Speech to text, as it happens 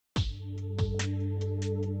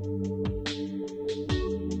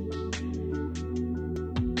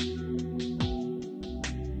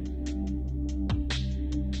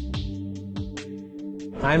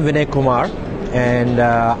I'm Vinay Kumar, and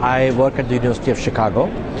I work at the University of Chicago,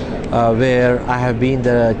 where I have been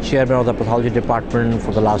the chairman of the pathology department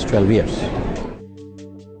for the last 12 years.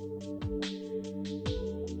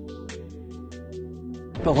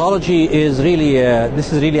 Pathology is really,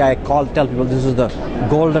 I tell people this is the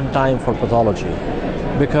golden time for pathology,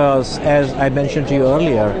 because as I mentioned to you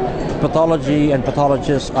earlier, pathology and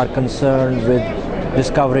pathologists are concerned with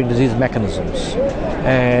discovering disease mechanisms.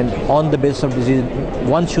 And on the basis of disease,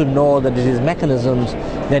 once you know the disease mechanisms,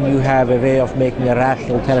 then you have a way of making a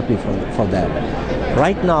rational therapy for that.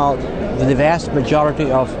 Right now, the vast majority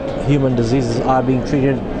of human diseases are being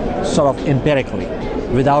treated sort of empirically,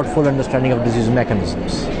 without full understanding of disease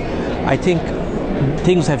mechanisms. I think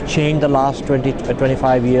things have changed the last 20 to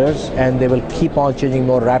 25 years, and they will keep on changing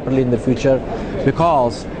more rapidly in the future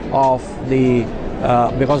because of the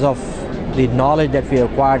knowledge that we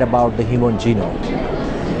acquired about the human genome.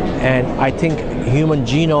 And I think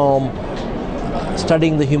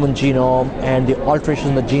studying the human genome and the alterations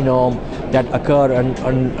in the genome that occur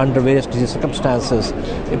under various disease circumstances,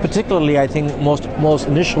 particularly I think most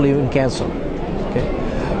initially in cancer,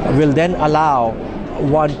 okay, will then allow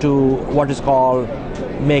one to what is called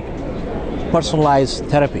make personalized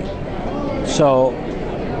therapy. So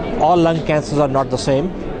all lung cancers are not the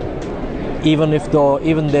same, even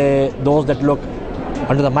those that look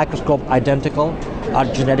under the microscope identical are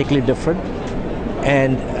genetically different.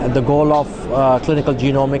 And the goal of clinical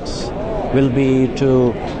genomics will be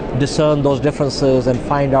to discern those differences and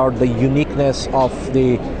find out the uniqueness of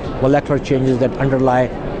the molecular changes that underlie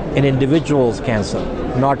an individual's cancer,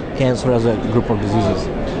 not cancer as a group of diseases.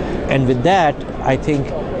 And with that, I think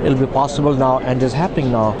it'll be possible now, and is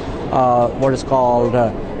happening now, what is called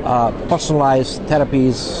personalized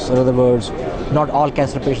therapies. In other words, not all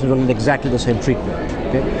cancer patients will need exactly the same treatment.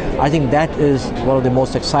 Okay? I think that is one of the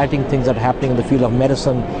most exciting things that are happening in the field of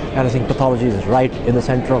medicine, and I think pathology is right in the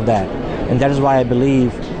center of that. And that is why I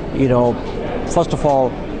believe, first of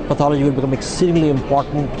all, pathology will become exceedingly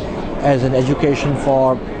important as an education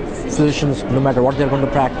for physicians, no matter what they're going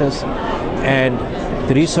to practice. And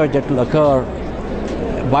the research that will occur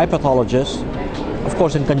by pathologists, of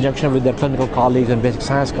course in conjunction with their clinical colleagues and basic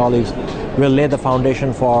science colleagues, will lay the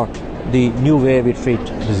foundation for the new way we treat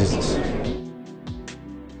diseases.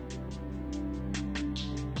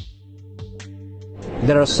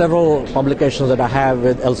 There are several publications that I have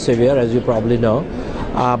with Elsevier, as you probably know,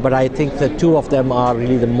 but I think that two of them are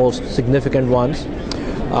really the most significant ones.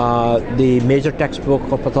 The major textbook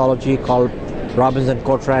of pathology called Robbins and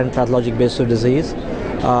Cotran, Pathologic Basic Disease.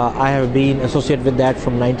 I have been associated with that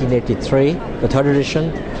from 1983, the third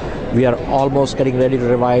edition. We are almost getting ready to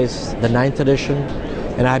revise the ninth edition,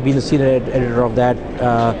 and I've been the senior editor of that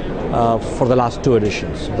for the last two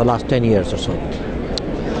editions, the last 10 years or so.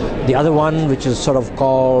 The other one, which is sort of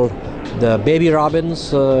called the Baby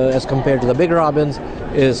Robbins as compared to the Big Robbins,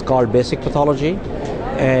 is called Basic Pathology,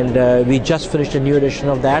 and we just finished a new edition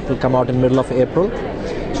of that. It will come out in the middle of April.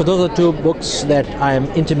 So those are two books that I am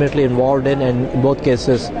intimately involved in, and in both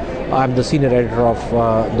cases I'm the senior editor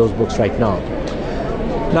of those books right now.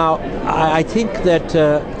 Now, I think that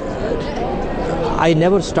I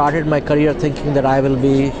never started my career thinking that I will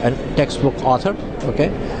be a textbook author,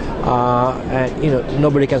 okay? And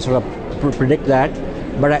nobody can sort of predict that,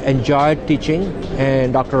 but I enjoyed teaching,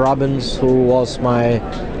 and Dr. Robbins, who was my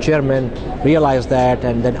chairman, realized that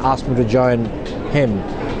and then asked me to join him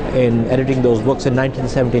in editing those books in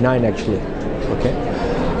 1979 actually. Okay,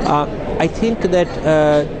 I think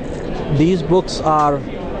that these books are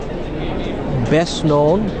best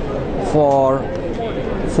known for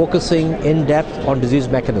focusing in depth on disease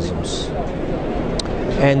mechanisms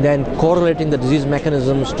and then correlating the disease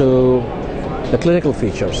mechanisms to the clinical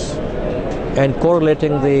features and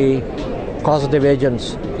correlating the causative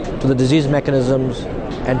agents to the disease mechanisms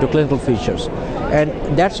and to clinical features. And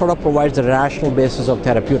that sort of provides the rational basis of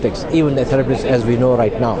therapeutics, even the therapies as we know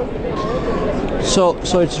right now. So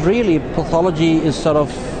it's really, pathology is sort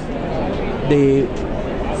of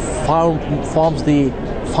forms the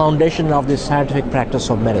foundation of the scientific practice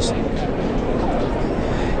of medicine.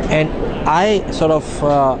 And I sort of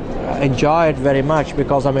enjoy it very much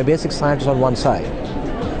because I'm a basic scientist on one side.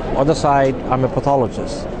 Other side, I'm a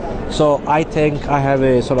pathologist. So I think I have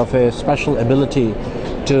a sort of a special ability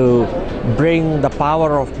to bring the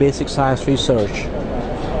power of basic science research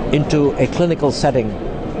into a clinical setting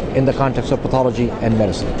in the context of pathology and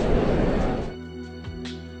medicine.